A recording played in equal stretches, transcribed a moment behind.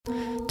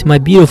To my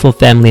beautiful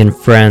family and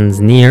friends,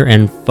 near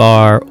and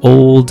far,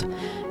 old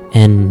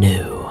and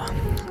new.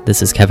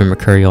 This is Kevin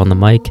McCurry on the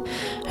mic,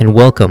 and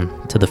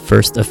welcome to the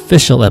first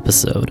official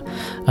episode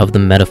of the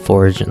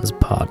Metaphorigins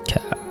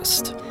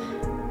podcast.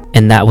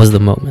 And that was the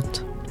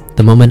moment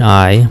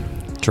I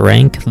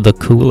drank the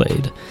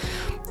Kool-Aid.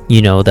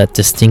 You know, that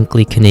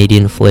distinctly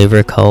Canadian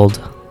flavor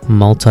called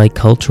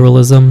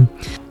multiculturalism.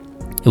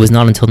 It was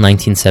not until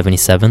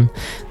 1977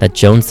 that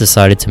Jones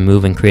decided to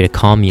move and create a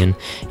commune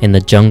in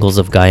the jungles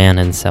of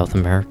Guyana in South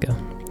America.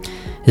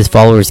 His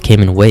followers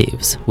came in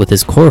waves, with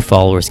his core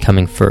followers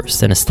coming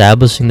first and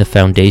establishing the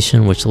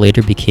foundation which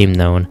later became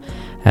known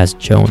as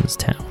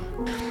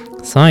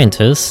Jonestown.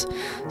 Scientists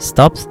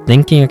stopped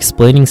thinking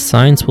explaining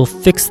science will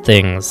fix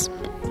things.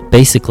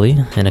 Basically,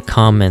 in a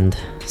calm and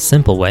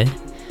simple way,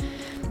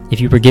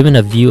 if you were given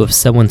a view of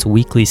someone's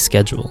weekly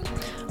schedule,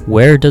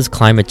 where does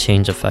climate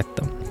change affect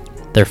them?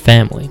 Their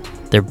family,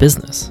 their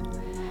business.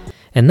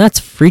 And that's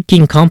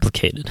freaking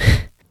complicated.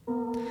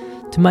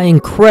 To my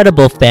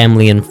incredible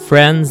family and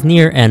friends,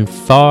 near and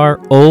far,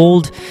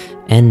 old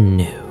and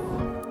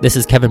new. This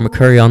is Kevin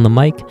McCurry on the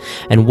mic,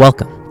 and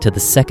welcome to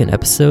the second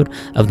episode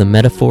of the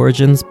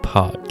Metaphorigins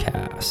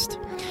podcast.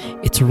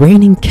 It's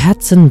raining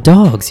cats and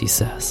dogs, he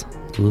says.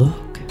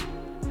 Look.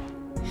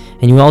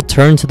 And you all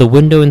turn to the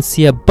window and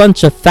see a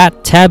bunch of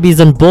fat tabbies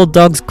and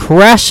bulldogs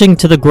crashing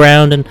to the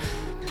ground, and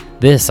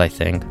this, I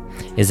think,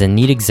 is a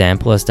neat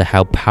example as to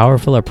how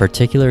powerful a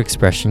particular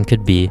expression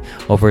could be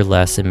over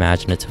less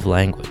imaginative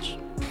language.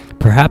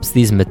 Perhaps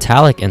these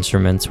metallic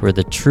instruments were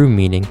the true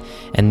meaning,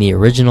 and the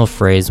original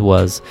phrase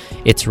was,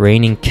 "It's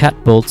raining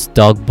cat bolts,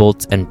 dog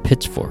bolts, and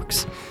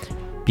pitchforks,"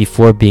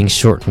 before being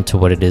shortened to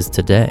what it is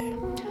today.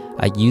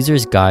 A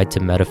user's guide to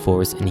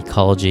metaphors in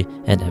ecology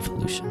and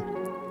evolution.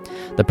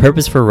 The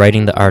purpose for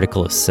writing the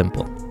article is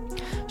simple.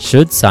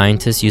 Should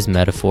scientists use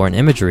metaphor and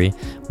imagery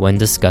when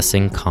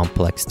discussing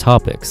complex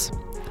topics?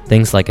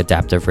 Things like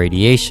adaptive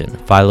radiation,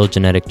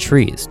 phylogenetic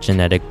trees,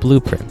 genetic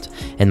blueprint,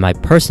 and my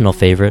personal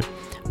favorite,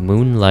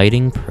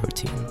 moonlighting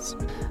proteins.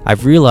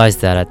 I've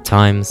realized that at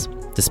times,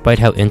 despite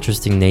how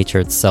interesting nature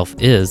itself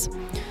is,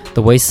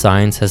 the way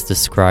science has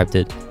described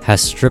it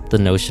has stripped the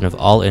notion of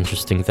all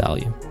interesting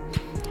value.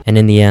 And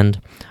in the end,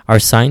 are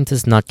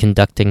scientists not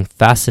conducting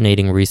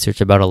fascinating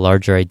research about a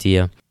larger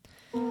idea?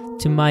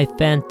 To my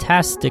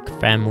fantastic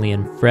family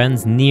and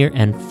friends, near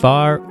and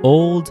far,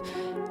 old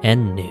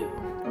and new.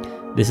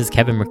 This is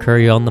Kevin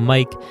McCurry on the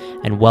mic,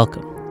 and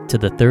welcome to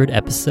the third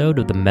episode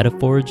of the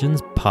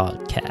Metaphorigins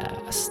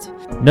podcast.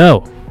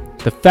 No,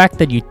 the fact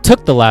that you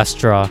took the last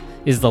straw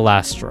is the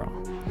last straw.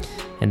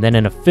 And then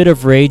in a fit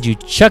of rage, you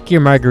chuck your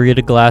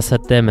margarita glass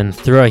at them and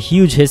throw a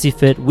huge hissy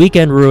fit,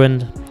 weekend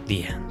ruined,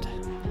 the end.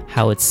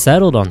 How it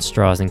settled on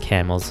straws and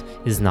camels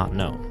is not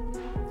known.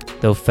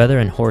 Though feather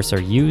and horse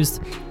are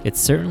used, it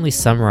certainly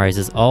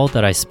summarizes all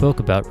that I spoke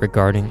about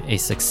regarding a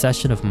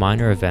succession of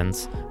minor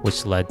events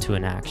which led to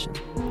an action.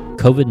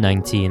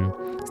 COVID-19,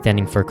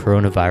 standing for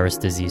Coronavirus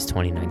Disease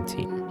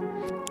 2019.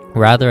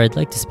 Rather, I'd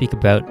like to speak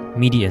about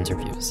media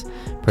interviews,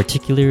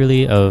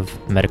 particularly of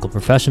medical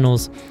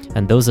professionals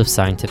and those of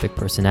scientific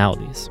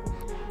personalities.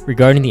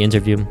 Regarding the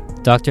interview,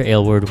 Dr.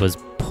 Aylward was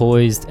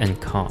poised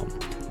and calm,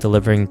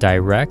 delivering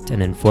direct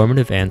and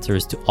informative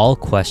answers to all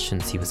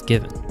questions he was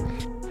given.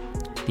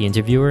 The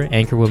interviewer,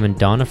 anchorwoman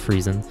Donna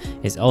Friesen,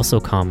 is also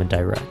calm and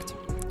direct.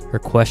 Her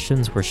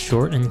questions were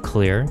short and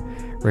clear,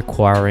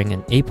 requiring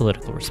an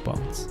apolitical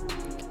response.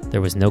 There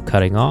was no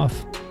cutting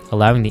off,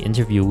 allowing the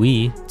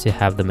interviewee to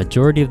have the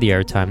majority of the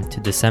airtime to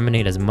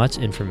disseminate as much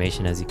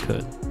information as he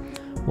could.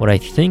 What I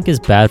think is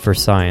bad for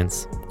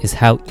science is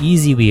how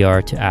easy we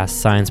are to ask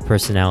science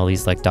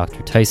personalities like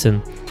Dr.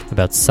 Tyson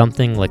about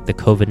something like the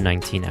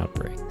COVID-19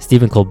 outbreak.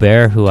 Stephen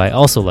Colbert, who I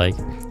also like,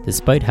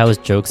 despite how his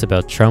jokes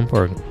about Trump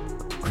are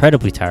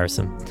incredibly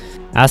tiresome,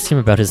 asked him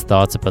about his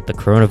thoughts about the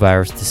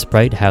coronavirus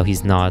despite how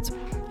he's not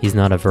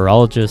a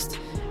virologist,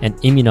 an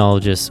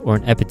immunologist, or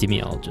an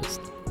epidemiologist.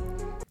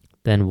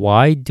 Then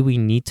why do we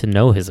need to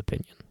know his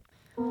opinion?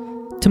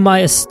 To my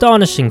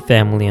astonishing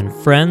family and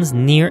friends,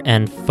 near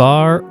and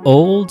far,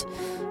 old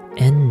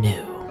and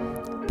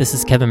new. This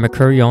is Kevin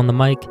McCurry on the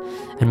mic,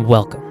 and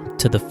welcome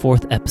to the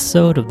fourth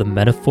episode of the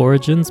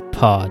Metaphorigins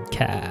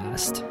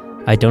podcast.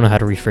 I don't know how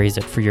to rephrase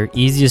it. For your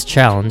easiest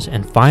challenge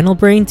and final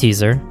brain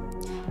teaser,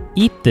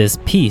 eat this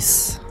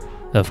piece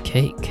of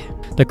cake.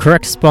 The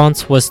correct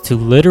response was to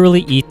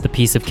literally eat the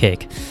piece of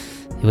cake.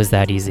 It was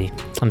that easy.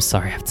 I'm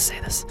sorry I have to say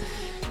this.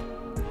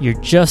 You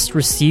just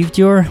received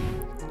your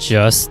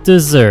just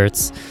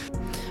desserts.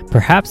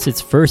 Perhaps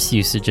its first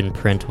usage in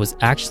print was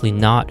actually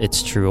not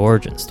its true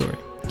origin story.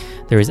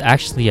 There is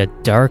actually a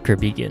darker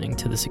beginning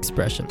to this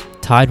expression,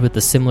 tied with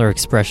the similar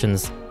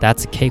expressions,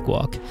 "that's a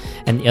cakewalk,"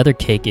 and the other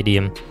cake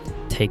idiom,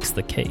 "takes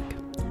the cake."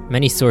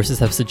 Many sources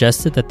have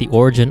suggested that the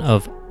origin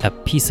of a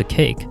piece of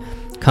cake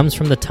comes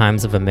from the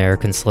times of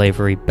American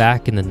slavery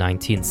back in the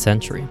 19th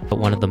century. But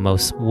one of the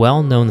most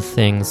well-known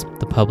things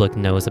the public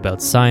knows about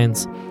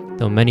science,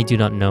 though many do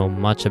not know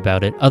much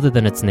about it other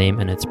than its name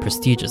and its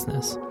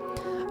prestigiousness.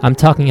 I'm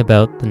talking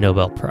about the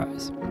Nobel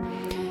Prize.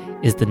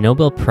 is the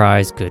Nobel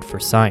Prize good for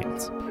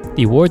science?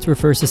 The awards were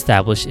first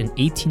established in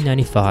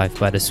 1895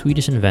 by the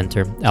Swedish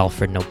inventor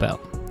Alfred Nobel.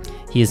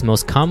 He is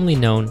most commonly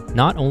known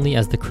not only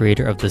as the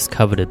creator of this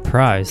coveted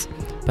prize,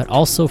 but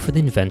also for the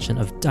invention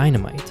of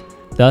dynamite.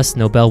 Thus,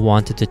 Nobel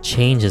wanted to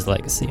change his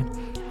legacy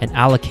and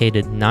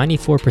allocated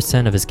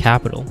 94% of his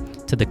capital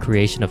to the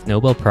creation of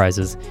Nobel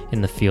Prizes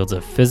in the fields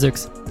of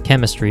physics,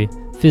 chemistry,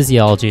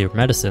 physiology or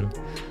medicine,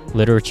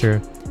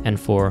 literature, and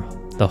for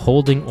the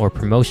holding or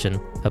promotion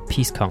of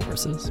peace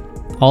congresses.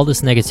 All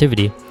this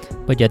negativity,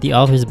 but yet the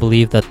authors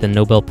believe that the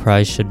Nobel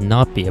Prize should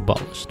not be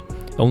abolished,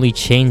 only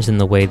changed in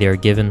the way they are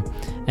given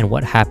and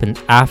what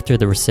happened after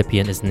the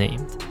recipient is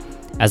named.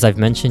 As I've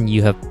mentioned,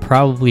 you have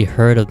probably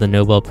heard of the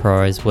Nobel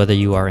Prize whether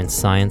you are in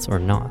science or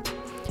not,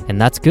 and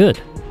that's good.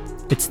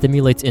 It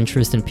stimulates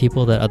interest in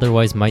people that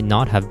otherwise might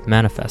not have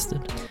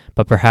manifested,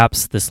 but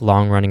perhaps this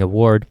long-running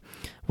award,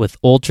 with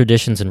old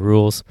traditions and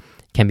rules,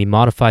 can be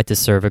modified to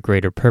serve a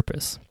greater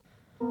purpose.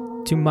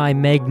 To my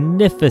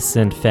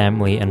magnificent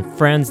family and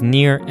friends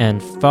near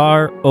and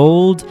far,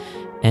 old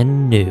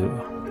and new,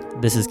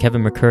 this is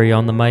Kevin McCurry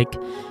on the mic,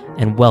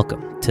 and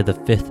welcome to the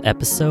 5th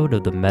episode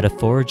of the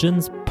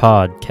Metaphorigins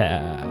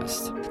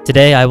podcast.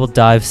 Today I will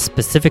dive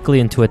specifically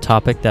into a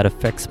topic that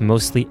affects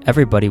mostly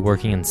everybody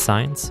working in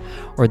science,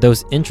 or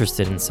those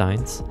interested in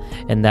science,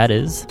 and that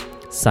is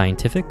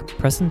scientific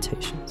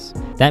presentations.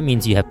 That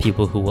means you have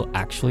people who will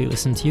actually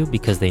listen to you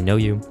because they know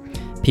you,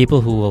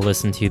 people who will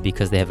listen to you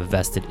because they have a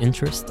vested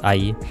interest,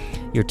 i.e.,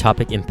 your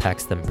topic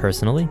impacts them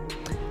personally,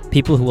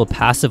 people who will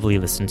passively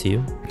listen to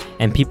you,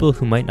 and people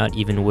who might not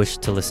even wish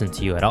to listen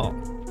to you at all.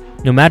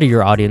 No matter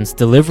your audience,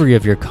 delivery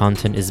of your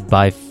content is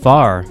by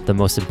far the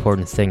most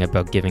important thing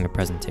about giving a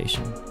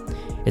presentation.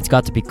 It's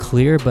got to be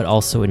clear but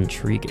also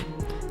intriguing,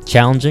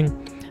 challenging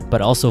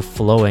but also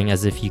flowing,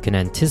 as if you can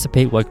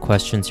anticipate what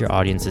questions your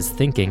audience is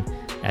thinking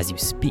as you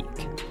speak.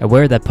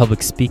 Aware that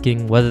public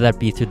speaking, whether that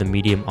be through the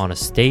medium on a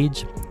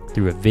stage,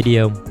 through a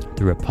video,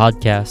 through a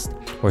podcast,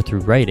 or through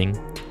writing,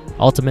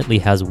 ultimately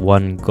has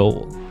one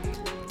goal: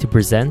 to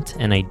present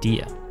an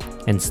idea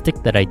and stick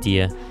that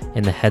idea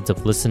in the heads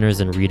of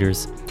listeners and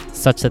readers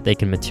such that they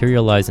can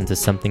materialize into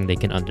something they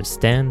can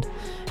understand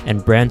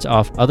and branch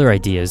off other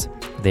ideas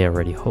they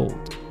already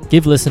hold.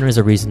 Give listeners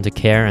a reason to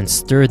care and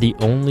stir the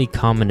only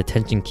common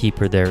attention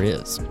keeper there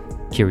is: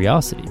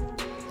 curiosity.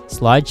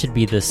 Slides should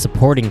be the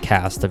supporting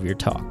cast of your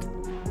talk.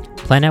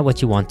 Plan out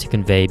what you want to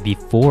convey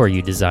before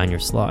you design your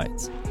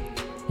slides.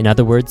 In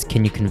other words,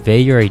 can you convey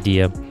your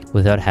idea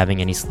without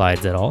having any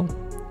slides at all?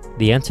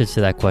 The answer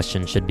to that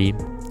question should be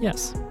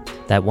yes.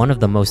 That one of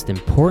the most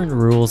important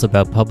rules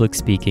about public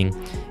speaking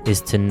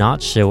is to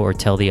not show or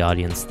tell the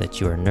audience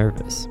that you are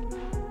nervous.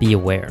 Be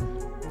aware.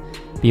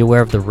 Be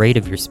aware of the rate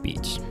of your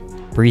speech.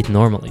 Breathe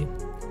normally.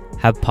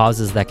 Have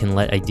pauses that can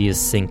let ideas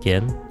sink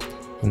in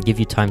and give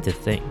you time to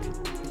think.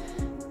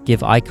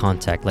 Give eye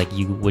contact like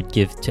you would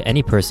give to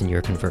any person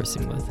you're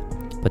conversing with,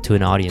 but to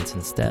an audience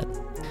instead.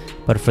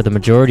 But for the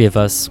majority of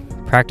us,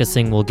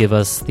 practicing will give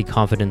us the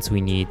confidence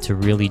we need to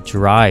really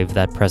drive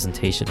that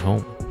presentation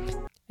home.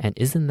 And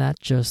isn't that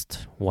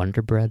just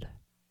Wonder Bread?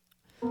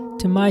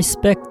 To my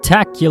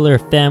spectacular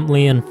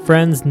family and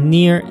friends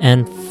near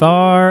and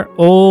far,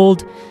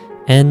 old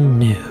and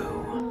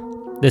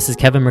new, this is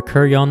Kevin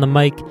McCurry on the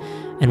mic,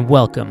 and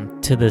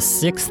welcome to the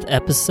 6th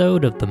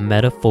episode of the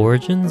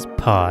Metaphorigins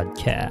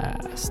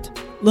podcast.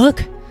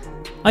 Look,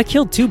 I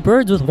killed 2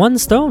 birds with 1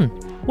 stone.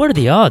 What are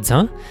the odds,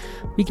 huh?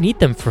 We can eat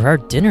them for our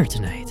dinner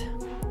tonight.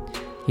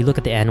 You look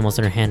at the animals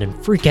in her hand and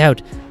freak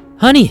out.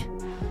 Honey,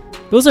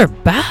 those are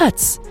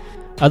bats!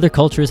 Other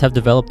cultures have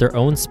developed their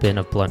own spin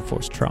of blunt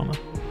force trauma.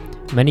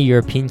 Many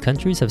European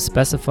countries have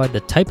specified the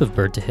type of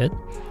bird to hit,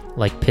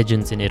 like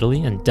pigeons in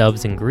Italy and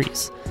doves in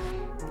Greece.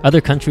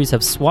 Other countries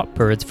have swapped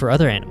birds for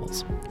other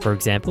animals. For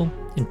example,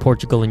 in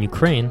Portugal and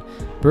Ukraine,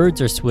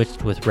 birds are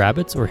switched with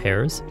rabbits or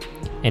hares,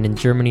 and in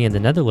Germany and the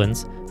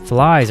Netherlands,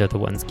 flies are the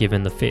ones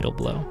given the fatal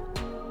blow.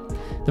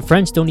 The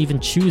French don't even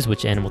choose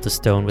which animal to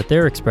stone with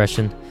their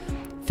expression,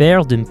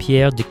 faire d'une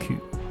pierre deux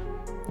coups.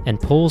 And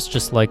Poles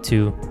just like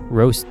to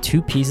roast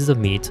 2 pieces of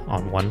meat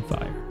on 1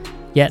 fire.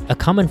 Yet, a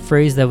common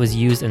phrase that was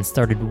used and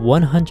started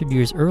 100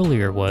 years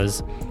earlier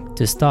was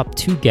to stop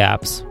 2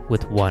 gaps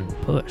with 1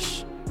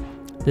 push.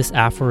 This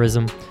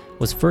aphorism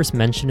was first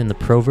mentioned in the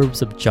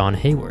Proverbs of John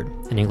Hayward,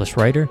 an English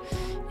writer,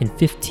 in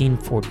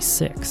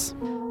 1546.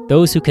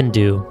 Those who can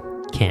do,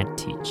 can't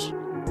teach.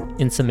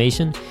 In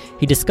summation,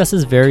 he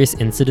discusses various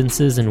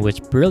incidences in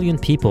which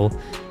brilliant people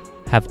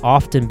have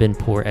often been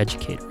poor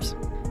educators.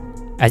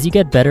 As you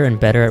get better and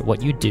better at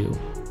what you do,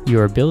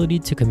 your ability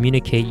to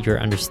communicate your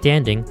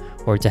understanding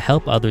or to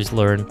help others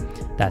learn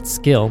that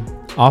skill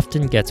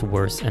often gets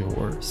worse and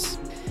worse.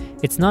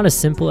 It's not as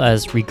simple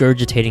as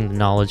regurgitating the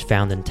knowledge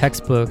found in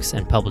textbooks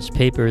and published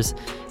papers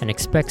and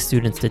expect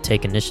students to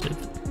take initiative.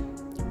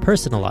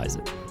 Personalize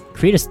it.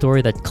 Create a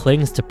story that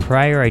clings to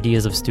prior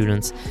ideas of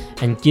students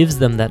and gives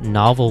them that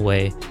novel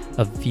way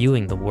of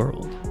viewing the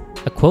world.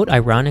 A quote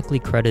ironically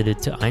credited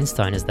to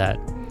Einstein is that,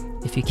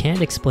 "If you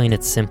can't explain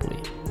it simply,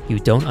 you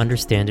don't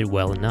understand it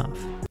well enough."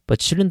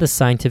 But shouldn't the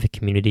scientific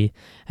community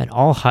and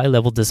all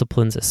high-level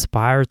disciplines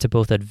aspire to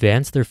both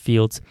advance their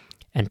fields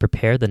and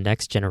prepare the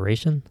next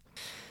generation?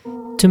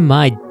 To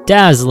my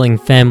dazzling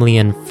family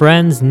and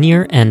friends,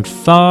 near and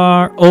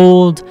far,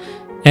 old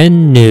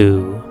and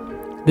new.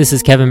 This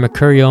is Kevin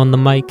Mercurio on the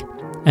mic,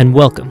 and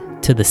welcome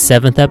to the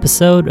 7th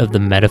episode of the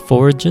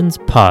Metaphorigins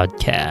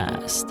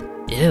podcast.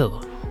 Ew,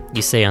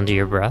 you say under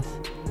your breath.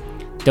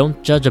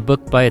 Don't judge a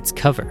book by its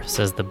cover,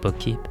 says the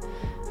bookkeep.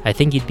 I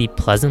think you'd be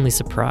pleasantly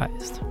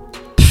surprised.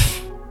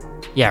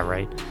 Yeah,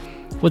 right.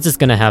 What's this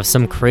gonna have,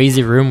 some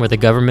crazy room where the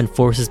government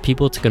forces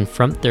people to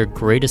confront their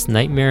greatest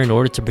nightmare in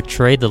order to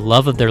portray the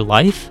love of their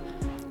life?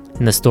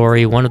 In the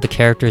story, one of the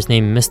characters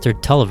named Mr.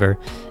 Tulliver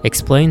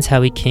explains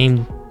how he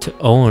came to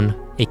own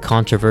a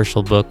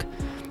controversial book,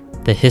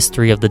 The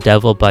History of the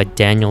Devil by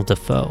Daniel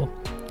Defoe.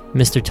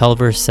 Mr.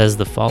 Tulliver says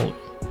the following: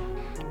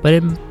 "But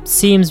it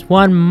seems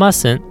one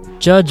mustn't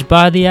judge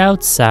by the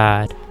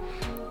outside.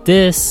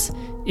 This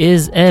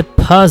is a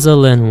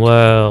puzzling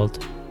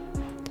world."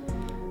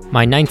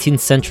 My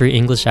 19th century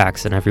English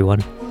accent,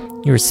 everyone.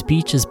 Your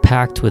speech is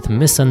packed with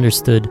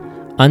misunderstood,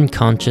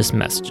 unconscious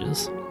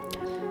messages.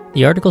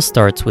 The article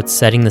starts with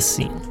setting the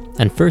scene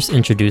and first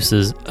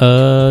introduces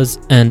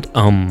uhs and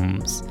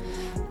ums.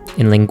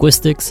 In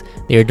linguistics,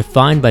 they are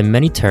defined by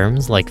many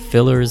terms like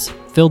fillers,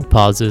 filled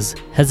pauses,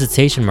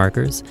 hesitation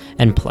markers,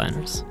 and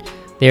planners.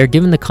 They are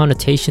given the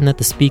connotation that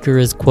the speaker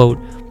is, quote,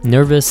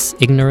 nervous,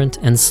 ignorant,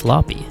 and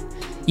sloppy,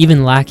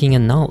 even lacking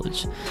in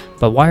knowledge.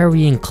 But why are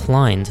we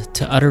inclined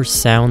to utter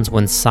sounds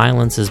when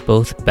silence is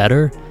both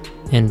better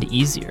and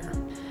easier?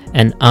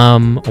 An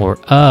or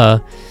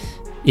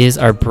is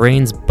our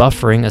brains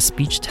buffering a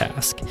speech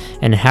task,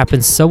 and it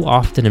happens so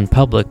often in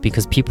public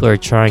because people are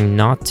trying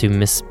not to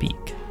misspeak.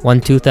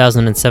 One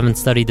 2007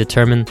 study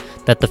determined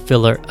that the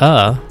filler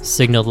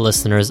signaled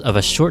listeners of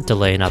a short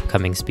delay in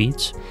upcoming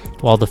speech,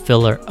 while the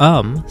filler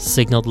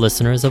signaled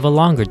listeners of a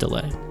longer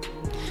delay.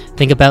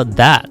 Think about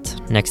that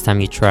next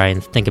time you try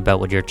and think about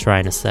what you're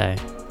trying to say.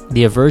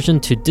 The aversion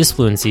to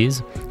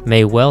disfluencies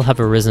may well have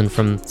arisen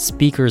from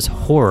speakers'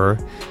 horror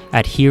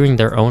at hearing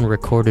their own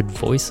recorded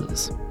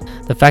voices.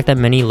 The fact that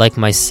many, like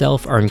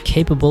myself, are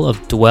incapable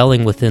of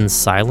dwelling within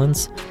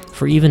silence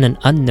for even an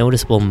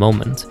unnoticeable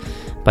moment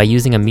by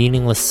using a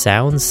meaningless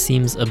sound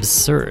seems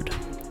absurd.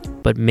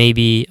 But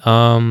maybe,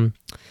 I'm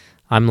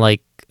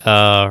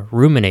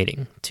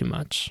ruminating too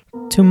much.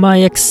 To my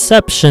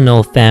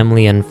exceptional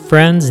family and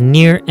friends,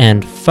 near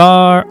and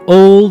far,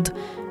 old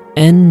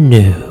and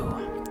new.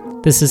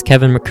 This is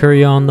Kevin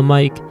Mercurio on the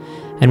mic,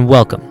 and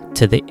welcome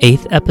to the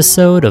 8th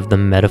episode of the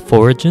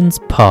Metaphorigins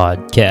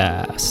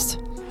podcast.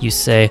 You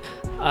say,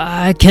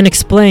 I can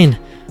explain.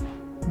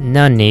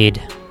 No need,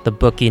 the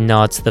bookie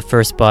nods to the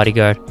first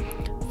bodyguard.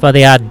 For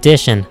the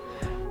audition,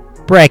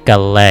 break a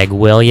leg,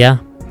 will ya?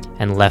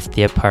 And left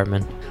the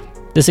apartment.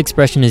 This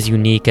expression is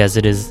unique as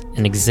it is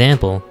an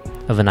example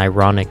of an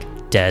ironic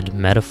dead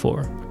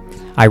metaphor.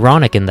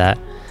 Ironic in that,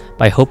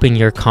 by hoping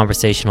your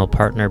conversational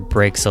partner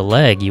breaks a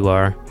leg, you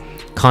are,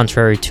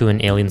 contrary to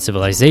an alien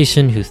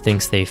civilization who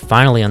thinks they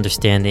finally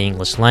understand the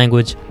English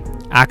language,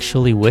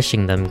 actually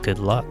wishing them good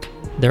luck.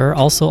 There are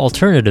also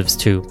alternatives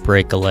to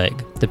break a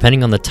leg,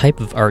 depending on the type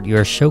of art you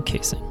are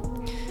showcasing.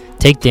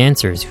 Take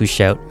dancers who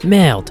shout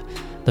merde,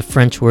 the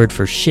French word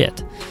for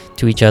shit,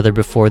 to each other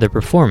before their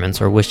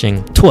performance, or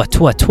wishing toi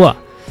toi toi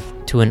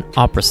to an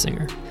opera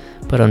singer.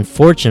 But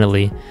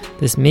unfortunately,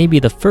 this may be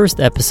the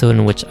first episode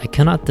in which I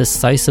cannot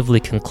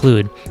decisively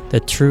conclude the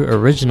true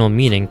original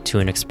meaning to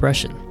an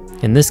expression.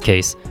 In this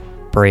case,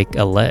 break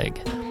a leg.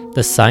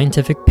 The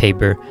scientific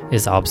paper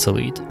is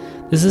obsolete.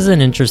 This is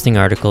an interesting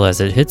article as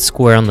it hits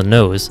square on the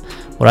nose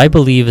what I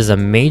believe is a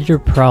major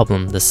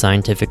problem the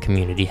scientific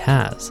community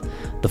has: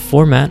 the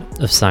format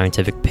of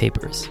scientific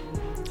papers.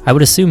 I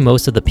would assume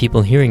most of the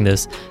people hearing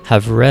this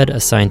have read a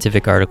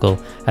scientific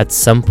article at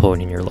some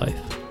point in your life.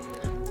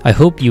 I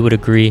hope you would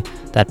agree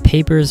that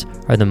papers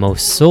are the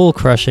most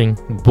soul-crushing,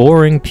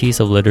 boring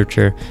piece of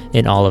literature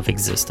in all of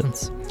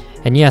existence.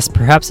 And yes,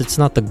 perhaps it's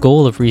not the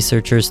goal of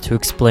researchers to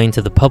explain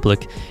to the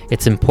public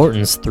its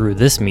importance through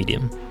this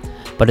medium,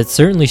 but it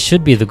certainly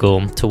should be the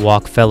goal to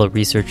walk fellow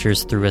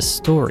researchers through a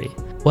story.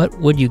 What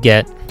would you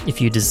get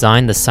if you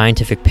designed the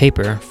scientific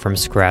paper from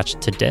scratch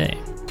today?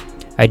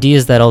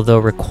 Ideas that, although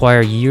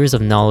require years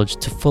of knowledge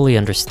to fully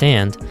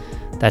understand,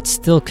 that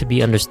still could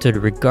be understood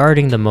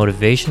regarding the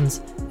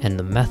motivations and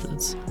the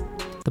methods.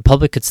 The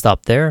public could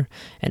stop there,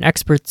 and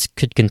experts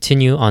could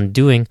continue on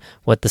doing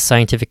what the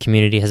scientific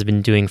community has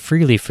been doing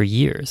freely for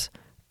years: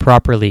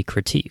 properly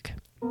critique.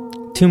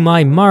 To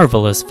my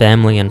marvelous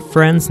family and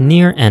friends,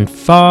 near and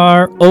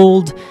far,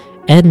 old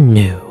and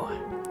new.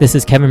 This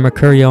is Kevin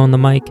Mercurio on the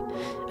mic,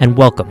 and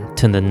welcome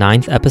to the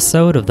 9th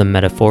episode of the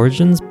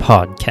Metaphorigins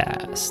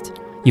podcast.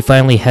 You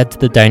finally head to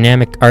the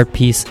dynamic art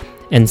piece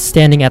and,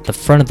 standing at the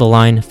front of the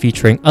line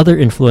featuring other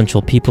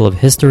influential people of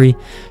history,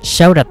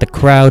 shout at the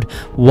crowd,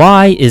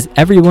 why is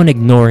everyone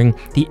ignoring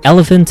the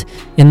elephant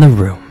in the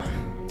room?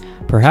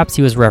 Perhaps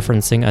he was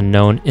referencing a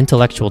known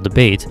intellectual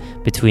debate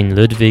between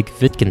Ludwig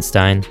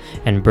Wittgenstein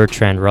and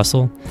Bertrand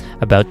Russell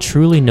about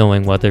truly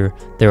knowing whether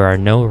there are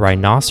no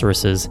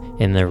rhinoceroses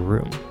in their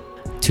room,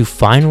 to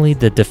finally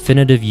the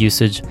definitive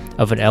usage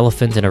of an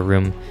elephant in a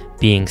room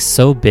being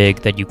so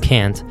big that you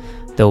can't,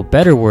 though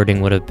better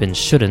wording would have been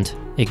shouldn't,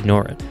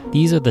 ignore it.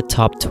 These are the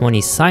top 20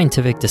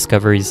 scientific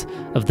discoveries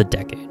of the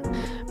decade.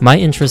 My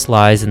interest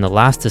lies in the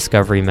last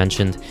discovery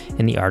mentioned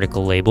in the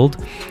article labeled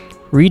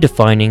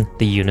Redefining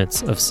the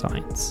Units of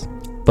Science.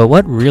 But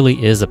what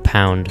really is a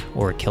pound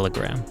or a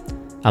kilogram,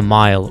 a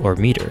mile or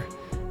meter,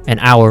 an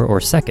hour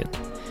or second?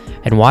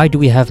 And why do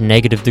we have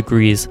negative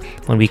degrees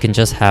when we can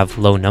just have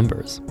low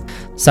numbers?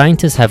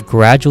 Scientists have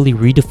gradually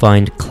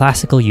redefined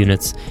classical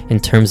units in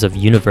terms of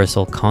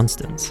universal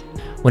constants.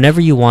 Whenever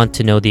you want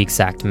to know the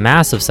exact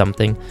mass of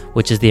something,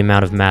 which is the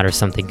amount of matter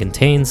something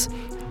contains,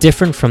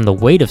 different from the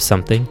weight of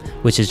something,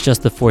 which is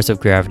just the force of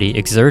gravity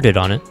exerted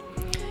on it,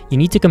 you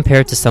need to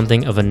compare it to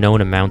something of a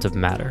known amount of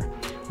matter.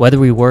 Whether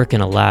we work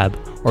in a lab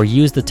or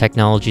use the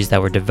technologies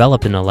that were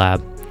developed in a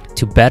lab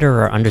to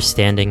better our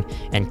understanding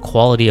and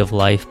quality of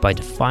life by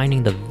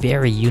defining the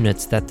very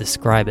units that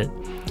describe it,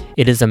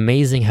 it is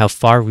amazing how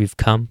far we've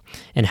come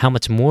and how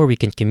much more we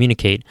can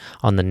communicate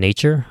on the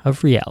nature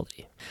of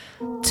reality.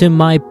 To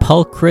my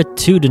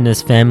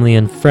pulchritudinous family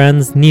and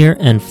friends near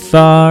and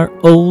far,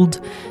 old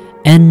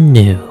and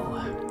new,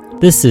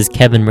 this is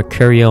Kevin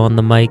Mercurio on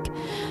the mic,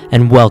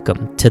 and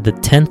welcome to the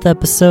 10th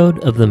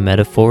episode of the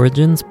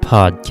Metaphorigins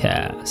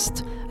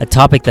podcast, a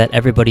topic that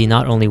everybody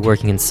not only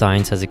working in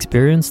science has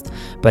experienced,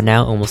 but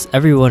now almost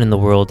everyone in the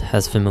world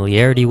has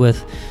familiarity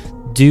with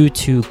due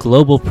to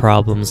global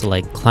problems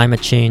like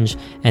climate change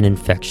and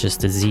infectious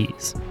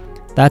disease.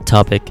 That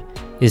topic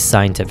is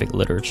scientific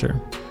literature.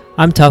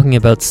 I'm talking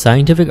about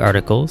scientific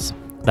articles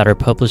that are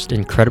published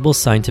in credible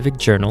scientific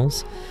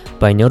journals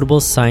by notable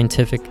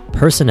scientific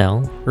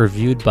personnel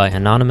reviewed by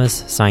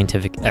anonymous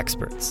scientific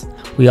experts.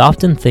 We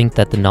often think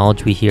that the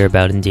knowledge we hear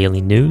about in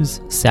daily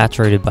news,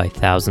 saturated by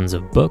thousands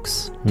of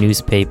books,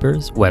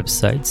 newspapers,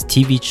 websites,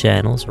 TV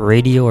channels,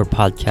 radio or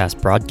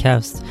podcast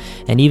broadcasts,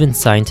 and even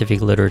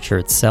scientific literature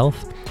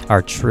itself,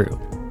 are true.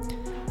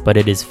 But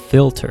it is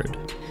filtered.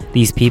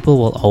 These people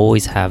will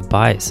always have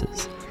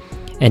biases.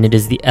 And it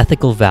is the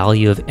ethical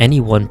value of any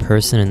one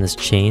person in this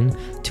chain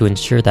to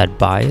ensure that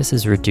bias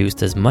is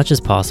reduced as much as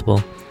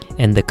possible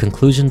and the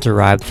conclusion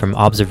derived from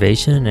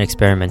observation and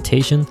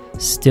experimentation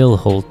still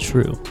hold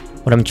true.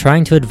 What I'm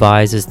trying to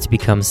advise is to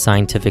become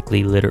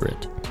scientifically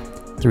literate.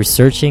 Through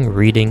searching,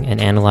 reading,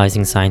 and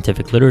analyzing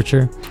scientific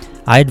literature,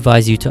 I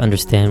advise you to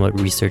understand what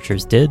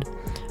researchers did,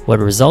 what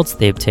results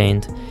they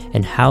obtained,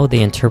 and how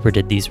they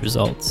interpreted these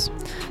results.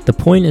 The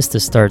point is to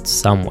start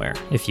somewhere,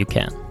 if you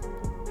can.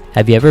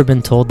 Have you ever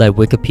been told that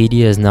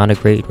Wikipedia is not a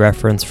great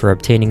reference for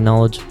obtaining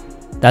knowledge?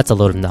 That's a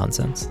load of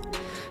nonsense.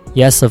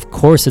 Yes, of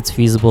course it's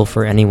feasible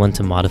for anyone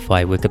to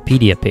modify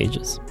Wikipedia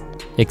pages,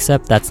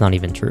 except that's not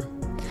even true.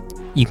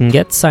 You can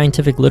get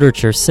scientific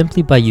literature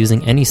simply by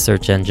using any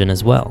search engine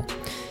as well.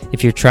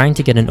 If you're trying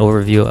to get an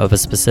overview of a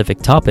specific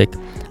topic,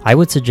 I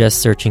would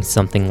suggest searching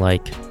something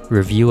like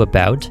review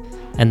about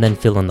and then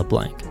fill in the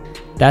blank.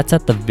 That's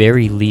at the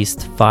very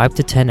least 5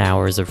 to 10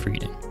 hours of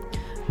reading.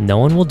 No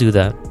one will do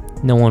that.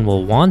 No one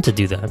will want to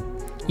do that.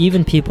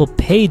 Even people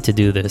paid to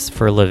do this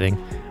for a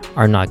living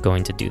are not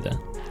going to do that.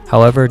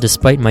 However,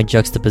 despite my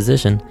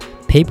juxtaposition,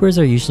 papers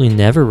are usually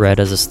never read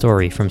as a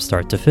story from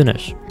start to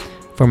finish.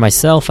 For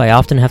myself, I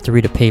often have to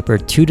read a paper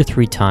 2 to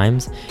 3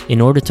 times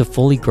in order to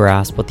fully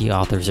grasp what the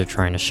authors are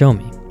trying to show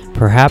me.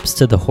 Perhaps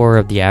to the horror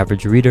of the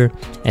average reader,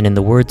 and in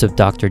the words of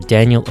Dr.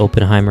 Daniel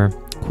Oppenheimer,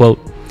 quote,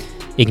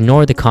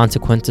 "Ignore the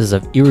consequences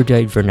of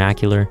erudite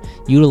vernacular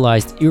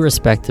utilized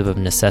irrespective of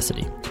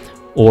necessity,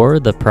 or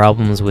the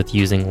problems with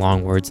using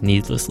long words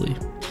needlessly."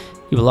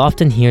 You will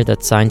often hear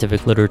that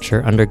scientific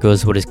literature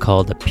undergoes what is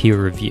called a peer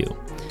review,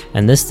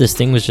 and this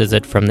distinguishes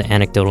it from the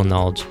anecdotal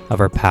knowledge of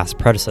our past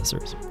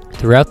predecessors.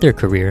 Throughout their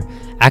career,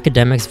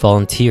 academics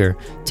volunteer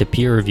to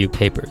peer review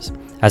papers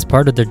as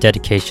part of their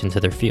dedication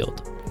to their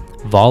field.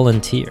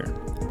 Volunteer.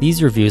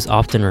 These reviews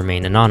often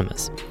remain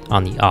anonymous,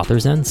 on the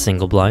author's end,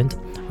 single blind,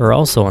 or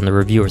also on the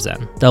reviewer's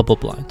end, double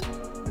blind.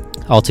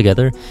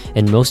 Altogether,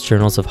 in most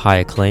journals of high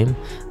acclaim,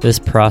 this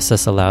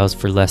process allows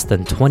for less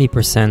than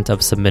 20%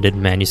 of submitted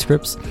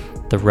manuscripts,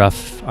 the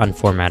rough,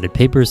 unformatted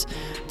papers,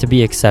 to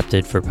be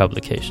accepted for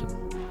publication.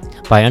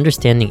 By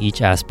understanding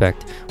each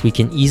aspect, we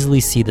can easily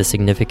see the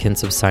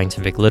significance of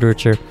scientific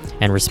literature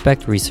and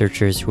respect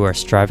researchers who are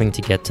striving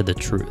to get to the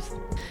truth.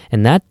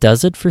 And that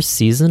does it for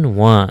Season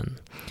 1.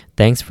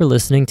 Thanks for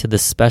listening to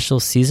this special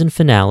season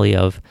finale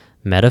of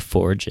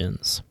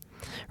Metaphorigins.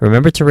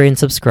 Remember to rate and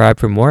subscribe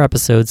for more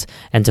episodes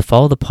and to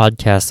follow the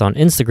podcast on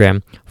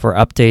Instagram for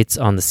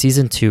updates on the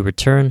Season 2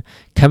 return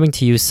coming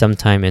to you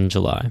sometime in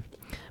July.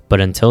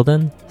 But until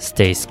then,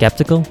 stay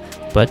skeptical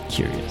but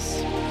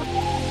curious.